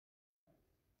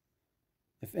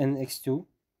If n x2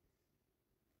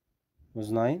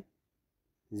 was 9,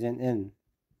 then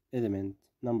n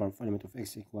number of element of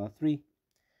x equal 3.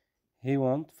 He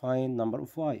won't find number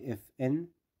of y. If n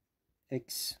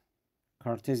x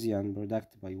Cartesian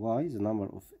product by y, the number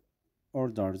of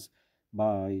orders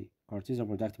by Cartesian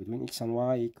product between x and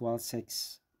y equals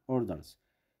 6 orders.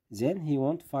 Then he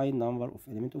won't find number of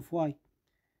element of y.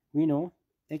 We know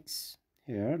x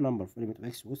here, number of element of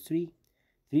x was 3.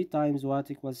 3 times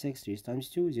what equals 6? 3 times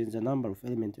 2. Then the number of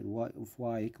element of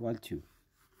y equal 2.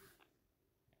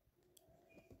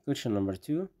 Question number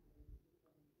 2.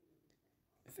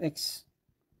 If x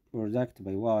product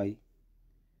by y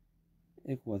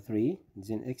equal 3,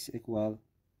 then x equal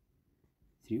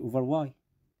 3 over y.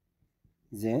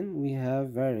 Then we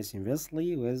have variance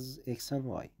inversely with x and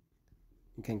y.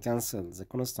 You can cancel the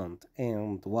constant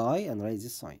and y and write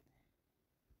this sign.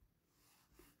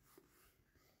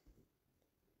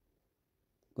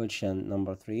 Question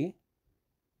number 3.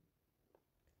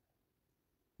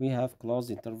 We have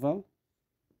closed interval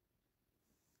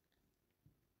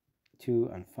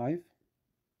 2 and 5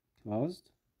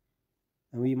 closed,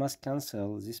 and we must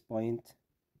cancel this point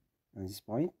and this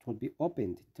point. It will be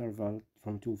opened interval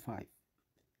from 2 to 5.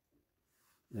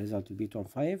 The result will be 2 and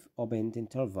 5, opened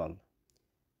interval.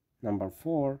 Number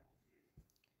 4,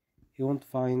 you won't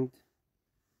find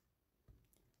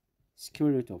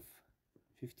square root of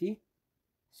 50,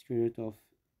 square root of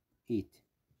 8.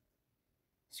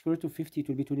 Square root of 50, it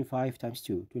will be 25 times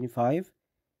 2. 25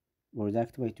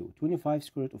 product by 2. 25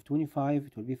 square root of 25,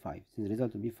 it will be 5. Then the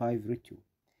result will be 5 root 2.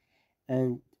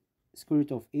 And square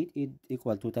root of 8 is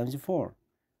equal to 2 times 4.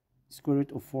 Square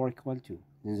root of 4 equal 2.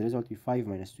 Then the result will be 5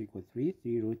 minus 2 equal 3.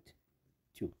 3 root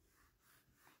 2.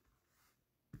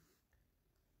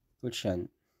 Question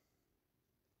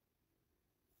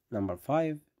number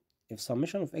 5. If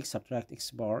summation of x subtract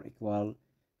x bar equal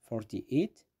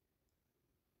 48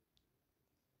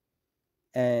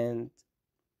 and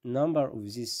number of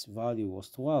this value was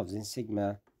 12, then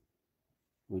sigma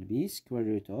will be square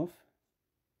root of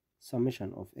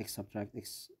summation of x subtract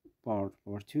x bar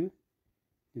over 2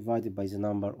 divided by the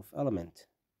number of element.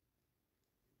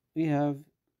 We have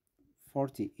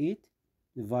 48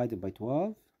 divided by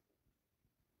 12,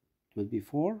 it will be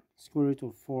 4. Square root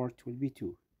of 4, it will be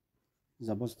 2.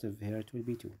 The positive here, it will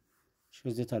be 2.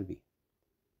 Choose letter B.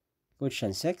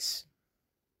 Question 6.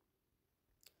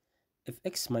 If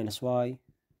x minus y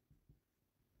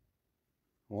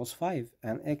was 5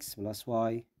 and x plus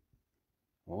y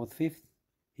was 5,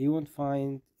 you won't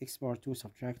find x bar 2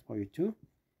 subtract by 2.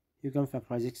 You can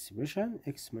factorize this expression,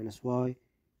 x minus y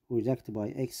product by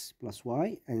x plus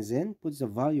y, and then put the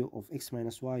value of x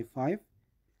minus y 5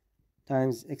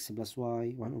 times x plus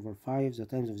y 1 over 5. The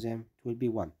times of them, it will be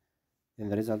 1. Then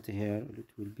the result here, it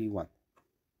will be 1.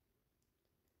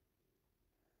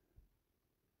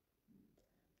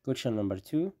 Question number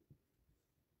 2,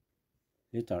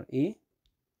 letter A.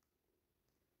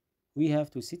 We have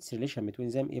to set relation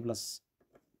between them, a plus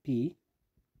b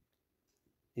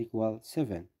equal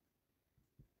 7.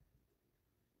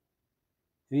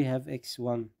 We have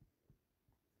x1,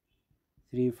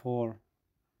 3, 4,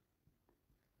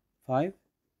 5,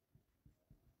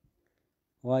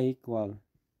 y equal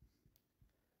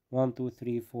 1, 2,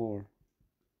 3, 4,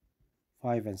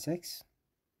 5, and 6,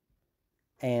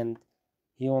 and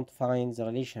he won't find the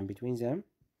relation between them.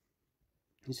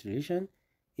 This relation,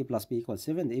 a plus b equals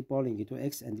 7, the a belonging to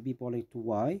x and b belonging to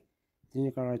y. Then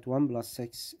you can write 1 plus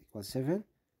 6 equals 7,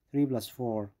 3 plus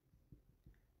 4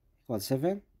 equals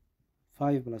 7,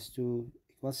 5 plus 2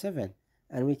 equals 7.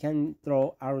 And we can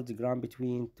draw our diagram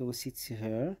between two sets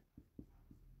here,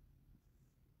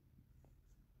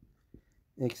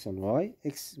 x and y.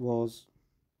 X was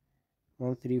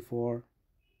 1, 3, 4,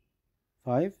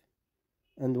 5,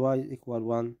 and y is equal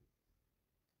 1,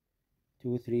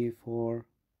 2, 3, 4,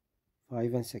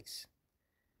 5, and 6.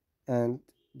 And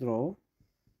draw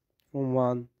from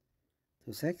 1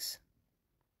 to 6,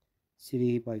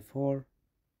 3 by 4,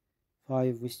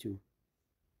 5 with 2.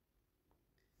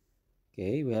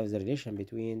 Okay, we have the relation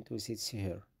between two sets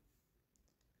here.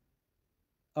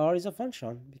 R is a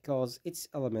function because its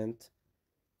element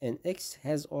in x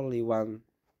has only one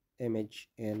image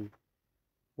in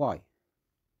y.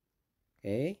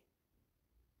 Okay,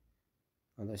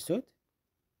 understood?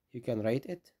 You can write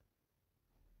it.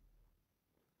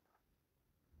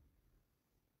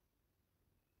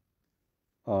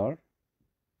 R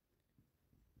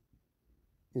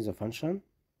is a function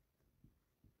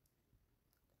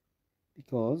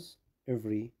because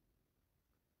every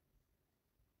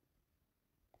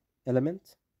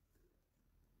element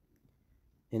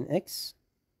in x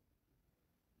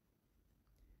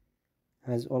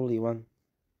has only one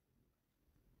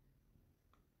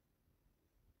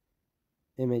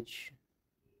image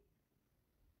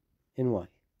in y.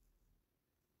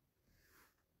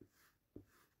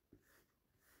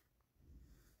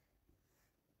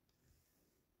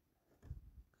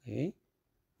 Okay,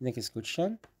 next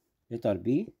question, letter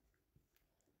B.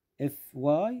 If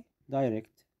y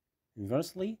direct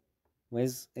inversely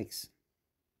with x,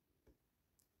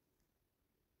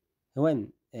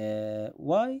 when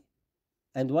y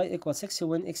and y equals 6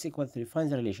 when x equals 3,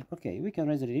 find the relation. Okay, we can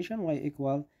write the relation y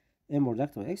equal m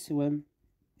product of x when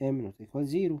m not equal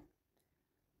 0,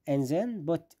 and then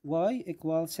put y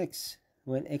equal 6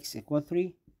 when x equal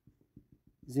 3,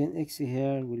 then x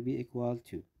here will be equal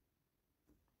to.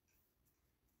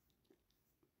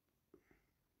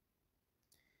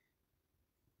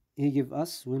 He give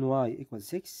us when y equals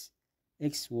 6,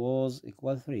 x was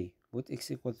equal 3. Put x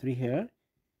equal 3 here,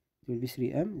 it will be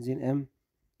 3m, then m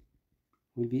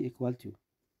will be equal to.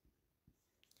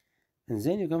 And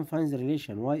then you can find the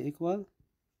relation y equal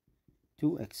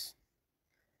 2x.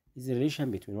 Is the relation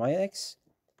between y and x.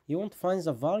 You want to find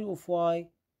the value of y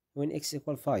when x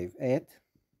equal 5 at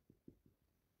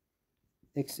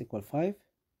x equal 5,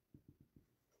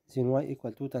 then y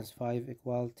equal 2 times 5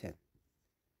 equal 10.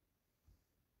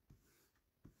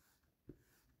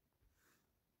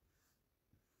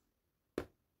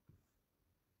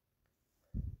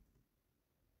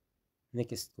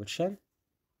 Next question.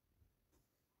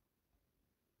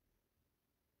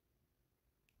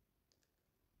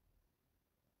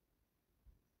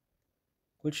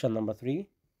 Question number 3.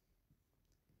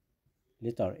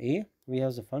 Letter A. We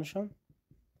have the function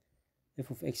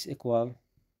f of x equal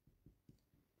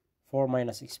 4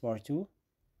 minus x power 2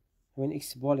 when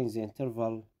x falling the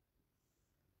interval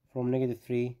from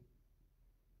 -3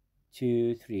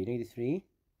 to 3. -3,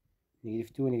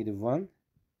 -2, -1,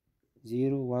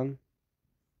 0, 1,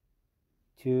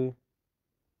 2,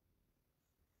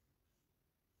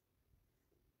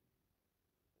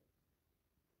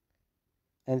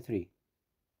 and 3.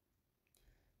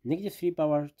 -3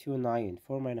 power 2, 9.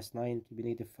 4 minus 9 to be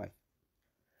 -5.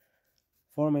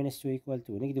 4 minus 2 equal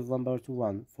 2. -1 power 2,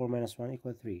 1. 4 minus 1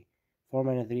 equal 3. 4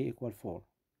 minus 3 equal 4.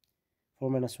 4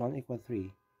 minus 1 equal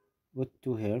 3. Put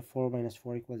 2 here. 4 minus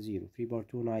 4 equals 0. 3 power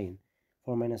 2, 9.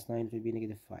 4 minus 9 will be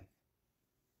 -5.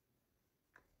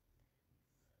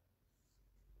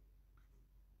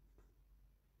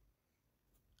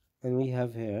 And we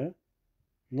have here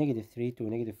 -3 to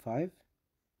 -5.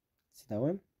 It's that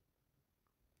one.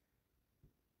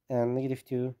 And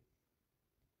 -2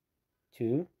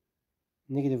 to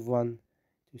 -1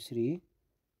 to 3.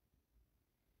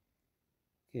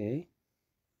 Okay.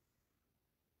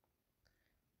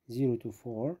 0 to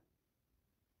 4.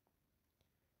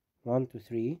 1 to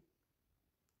 3.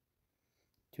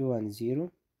 2 and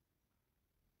 0.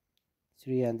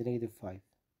 3 and -5.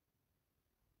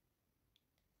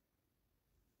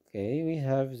 Okay, we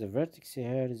have the vertex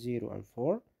here 0 and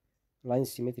 4. Line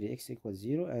symmetry x equals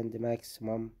 0 and the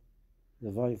maximum, the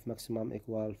value of maximum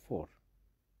equal 4.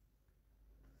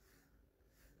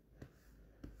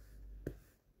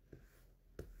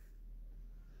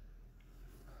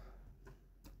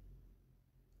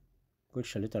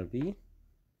 Question letter B.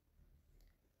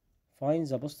 Find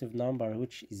the positive number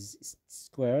which is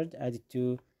squared added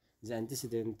to the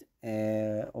antecedent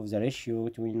of the ratio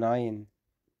between 9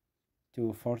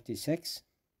 to 46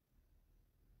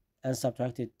 and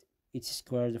subtracted its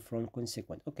squared from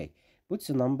consequent. Okay, put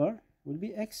the number will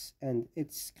be x and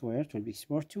its squared will be x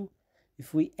power 2.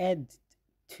 If we add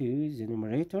to the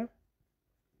numerator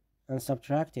and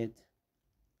subtracted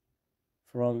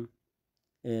from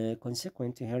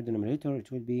consequent here denominator,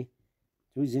 it will be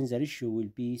 2, then the ratio will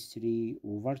be 3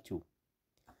 over 2.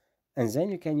 And then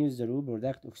you can use the rule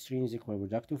product of extremes equal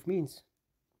product of means.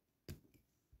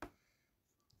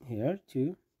 Here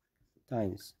 2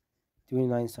 times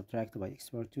 29 subtracted by x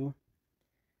power 2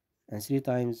 and 3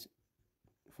 times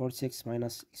 46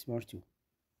 minus x power 2.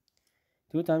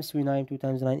 2 times 29, 2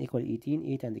 times 9 equal 18,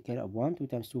 8 and the carry of 1, 2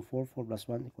 times 2, 4, 4 plus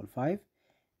 1 equal 5,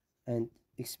 and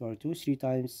x power 2, 3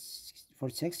 times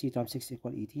 46, 3 times 6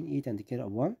 equal 18, 8 and the carry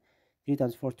of 1, 3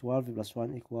 times 4, 12 plus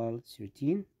 1 equal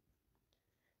 13,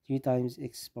 3 times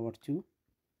x power 2,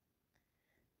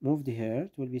 moved here,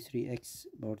 it will be 3x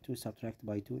power 2 subtract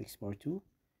by 2x power 2,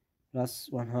 plus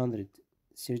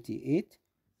 138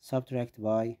 subtract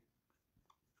by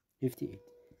 58.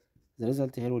 The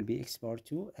result here will be x power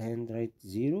 2 and write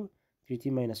 0.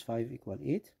 13 minus 5 equal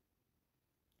 8.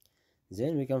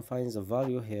 Then we can find the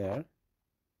value here.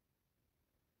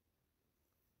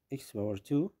 X power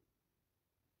 2.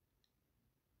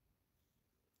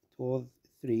 It was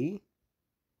 3.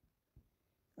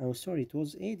 Oh, sorry, it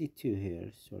was 82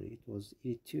 here. Sorry, it was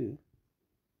 82.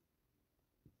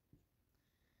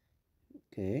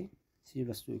 Okay, 3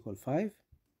 plus 2 equal 5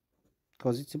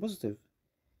 because it's a positive.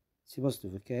 It's a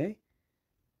positive, okay?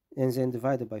 And then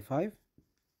divided by 5.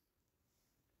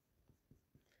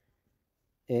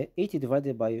 80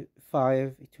 divided by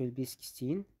 5, it will be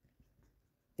 16.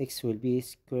 X will be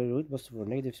square root, positive or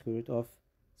negative square root of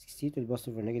 16 will be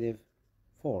positive or negative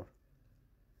 4.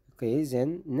 Okay,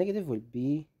 then negative will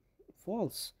be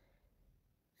false.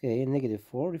 Okay, negative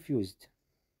 4 refused.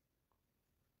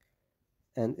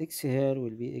 And x here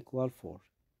will be equal 4.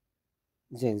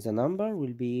 Then the number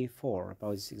will be 4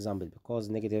 about this example because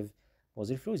negative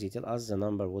was refused. It tells us the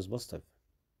number was positive.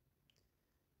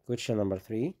 Question number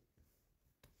 3.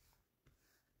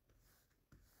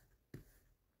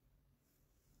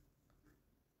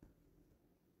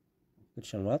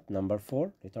 Question what? Number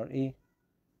 4, letter A.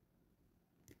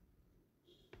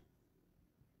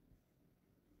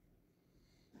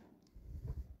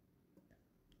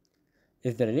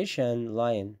 If the if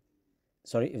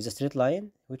the straight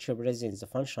line which represents the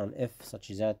function f such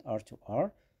that r to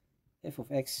r, f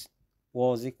of x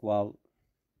was equal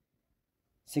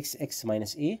 6x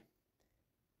minus a,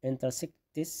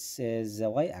 intersects the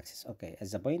y-axis. Okay,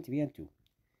 at the point B and 2.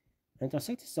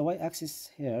 Intersects the y-axis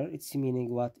here, it's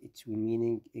meaning what? It will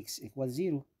meaning x equals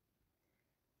 0.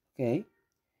 Okay,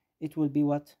 it will be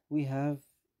what? We have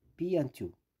p and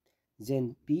 2.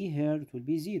 Then p here, it will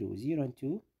be 0. 0 and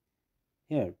 2.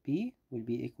 Here, p will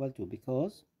be equal to,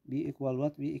 because b equal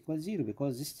what? B equals 0,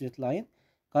 because this straight line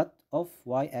cut off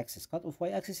y-axis. Cut off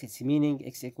y-axis, it's meaning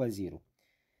x equals 0.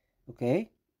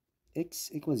 Okay,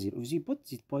 x equals 0. If you put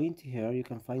this point here, you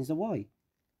can find the y.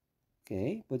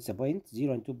 Okay, put the point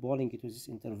 0 and 2 belonging to this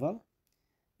interval.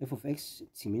 F of x,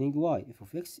 it's meaning y. F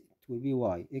of x, it will be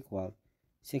y equal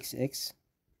 6x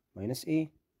minus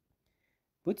a.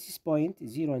 Put this point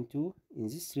 0 and 2 in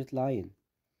this straight line.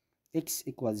 X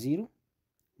equals 0.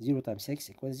 0 times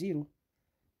x equals 0.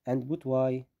 And put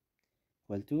y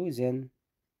equal 2. Then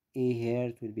a here,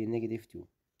 it will be negative 2.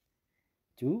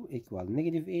 2 equal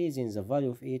negative a. Then the value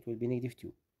of a, it will be negative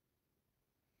 2.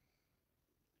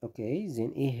 Okay,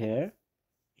 then a here,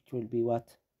 it will be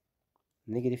what?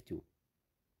 Negative 2.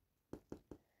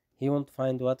 He won't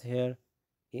find what here?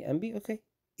 A and b. Okay,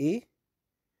 a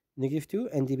negative 2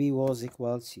 and b was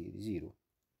equal 0.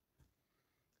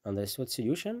 Understood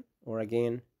solution? Or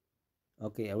again?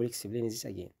 Okay, I will explain this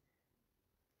again.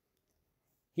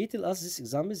 He tells us this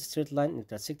example, the straight line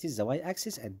intersects the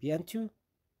y-axis at b and 2.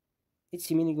 It's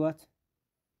meaning what?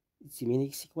 It's meaning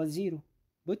x equals 0.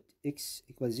 Put x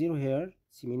equals 0 here,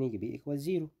 it's meaning b equals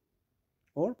 0.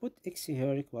 Or put x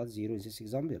here equals 0 in this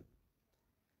example.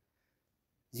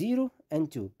 0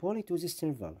 and 2, point to this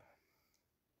interval.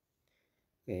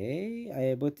 Okay,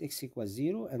 I put x equals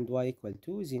 0 and y equal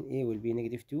 2, then a will be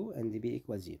negative 2 and b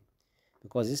equals 0.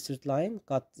 Because this straight line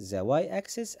cut the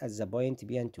y-axis at the point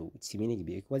b and 2, it's meaning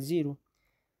b equals 0.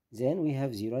 Then we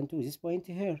have 0 and 2, this point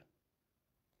here.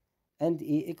 And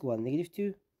a equal negative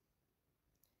 2.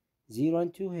 0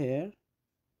 and 2 here.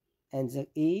 And the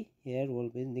a here will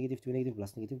be negative 2, negative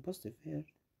plus negative positive here.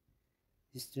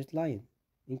 This straight line.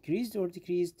 Increased or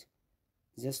decreased?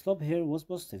 The slope here was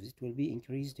positive, it will be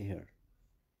increased here.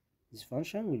 This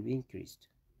function will be increased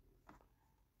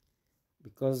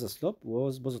because the slope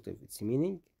was positive. It's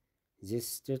meaning this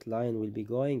straight line will be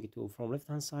going to from left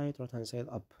hand side, right hand side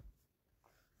up.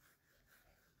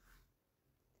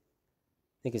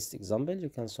 Next example, you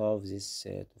can solve this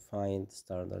to find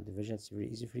standard deviation. It's very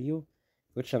easy for you.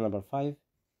 Question number 5,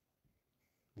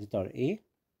 letter A.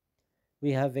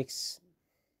 We have x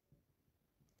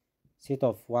set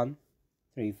of 1,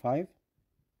 3, 5.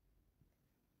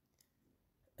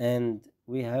 And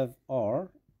we have r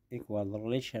equal the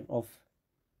relation of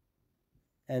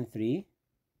and 3,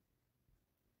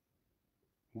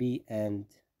 b and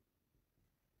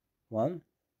 1,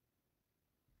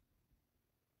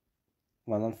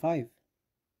 1 and 5.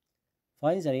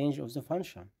 Find the range of the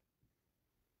function.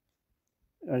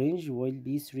 The range will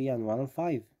be 3 and 1 and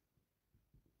 5.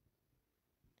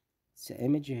 It's the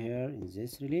image here in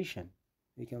this relation.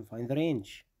 We can find the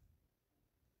range.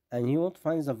 And you want to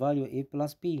find the value a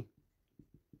plus b.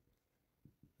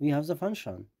 We have the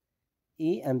function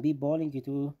a and b belonging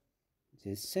to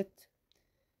this set,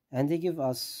 and they give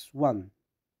us 1.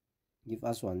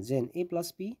 Then a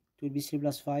plus b, it will be 3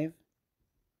 plus 5,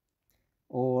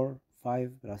 or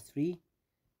 5 plus 3.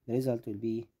 The result will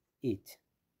be 8.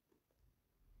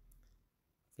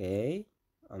 Okay,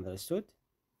 understood?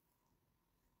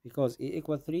 Because a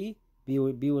equal 3, b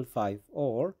will 5,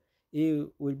 or a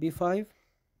will be 5.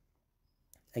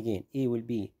 Again, a will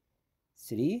be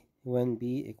 3 when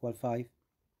b equal 5,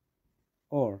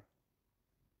 or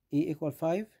a equal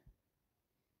 5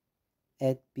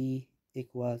 at b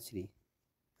equal 3.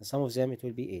 The sum of them, it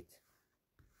will be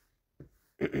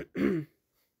 8.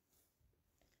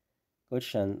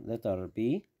 Question letter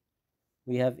B.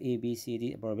 We have A, B, C,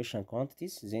 D prohibition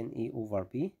quantities. Then A over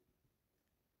B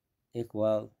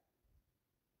equal,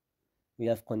 we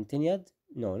have continued.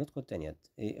 No, not continued.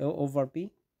 A over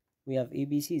B. We have A,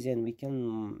 B, C. Then we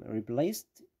can replace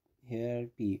here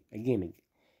B again.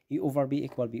 A over B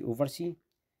equal B over C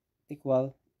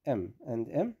equal M, and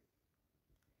M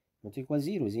not equal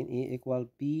 0. Then A equal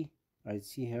B. Right,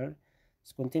 see here.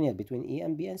 It's continued between A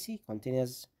and B and C.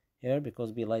 Continuous here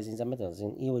because B lies in the middle.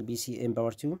 Then A will be Cm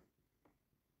power 2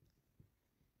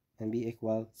 and B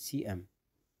equal Cm.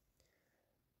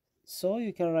 So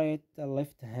you can write the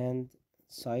left hand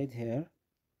side here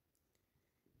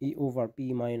E over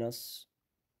B minus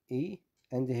E,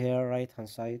 and here right hand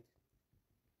side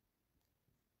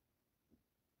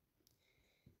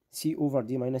C over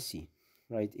D minus C.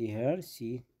 Write A here,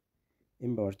 C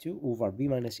m power 2 over B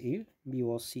minus A. B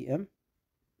was Cm,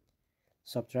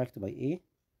 subtract by A,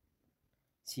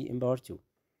 C m power 2.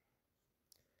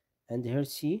 And here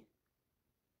C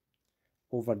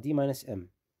over D minus M,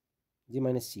 D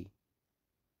minus C.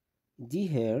 D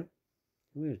here,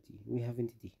 where D? We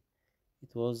haven't D.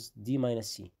 It was D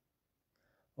minus C.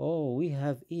 Oh, we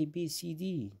have A, B, C,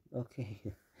 D. Okay.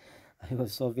 I will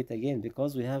solve it again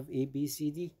because we have A, B, C,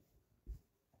 D.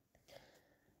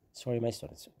 Sorry, my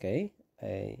students. Okay.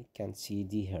 I can't see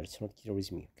D here. It's not clear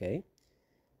with me. Okay.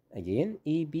 Again,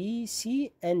 A, B,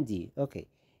 C, and D. Okay.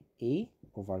 A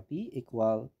over B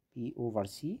equal B over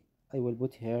C. I will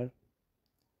put here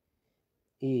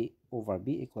A over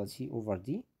B equals C over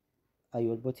D. I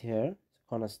will put here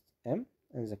constant M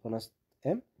and the constant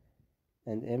M,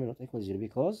 and M not equal 0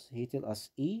 because he tell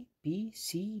us E, B,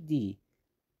 C, D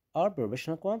are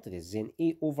proportional quantities. Then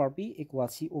A over B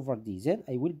equals C over D. Then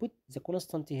I will put the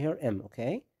constant here M,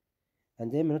 okay?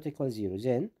 And M not equal 0.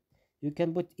 Then you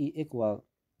can put E equal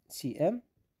Cm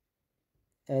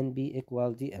and B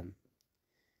equal Dm.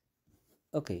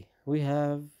 Okay, we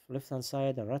have left hand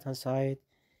side and right hand side.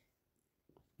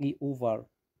 E over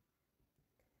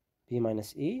B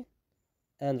minus A,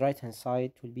 and right hand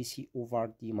side will be C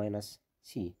over D minus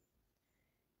C.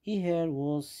 E here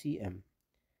was Cm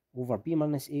over B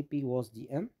minus AB was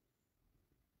Dm,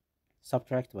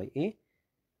 subtract by A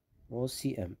was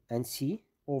Cm, and C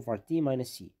over D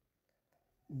minus C.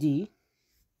 D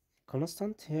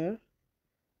constant here,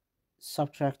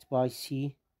 subtract by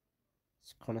C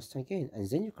is constant again, and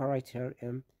then you can write here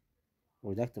M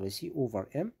reduced by C over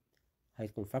M.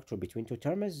 Height factor between two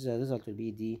terms, the result will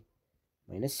be D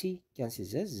minus C. Cancel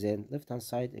this, then left hand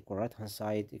side equal right hand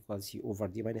side equals C over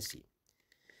D minus C.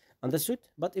 Understood?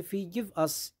 But if we give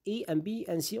us A and B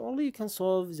and C only, you can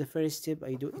solve the first step.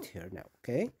 I do it here now,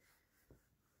 okay?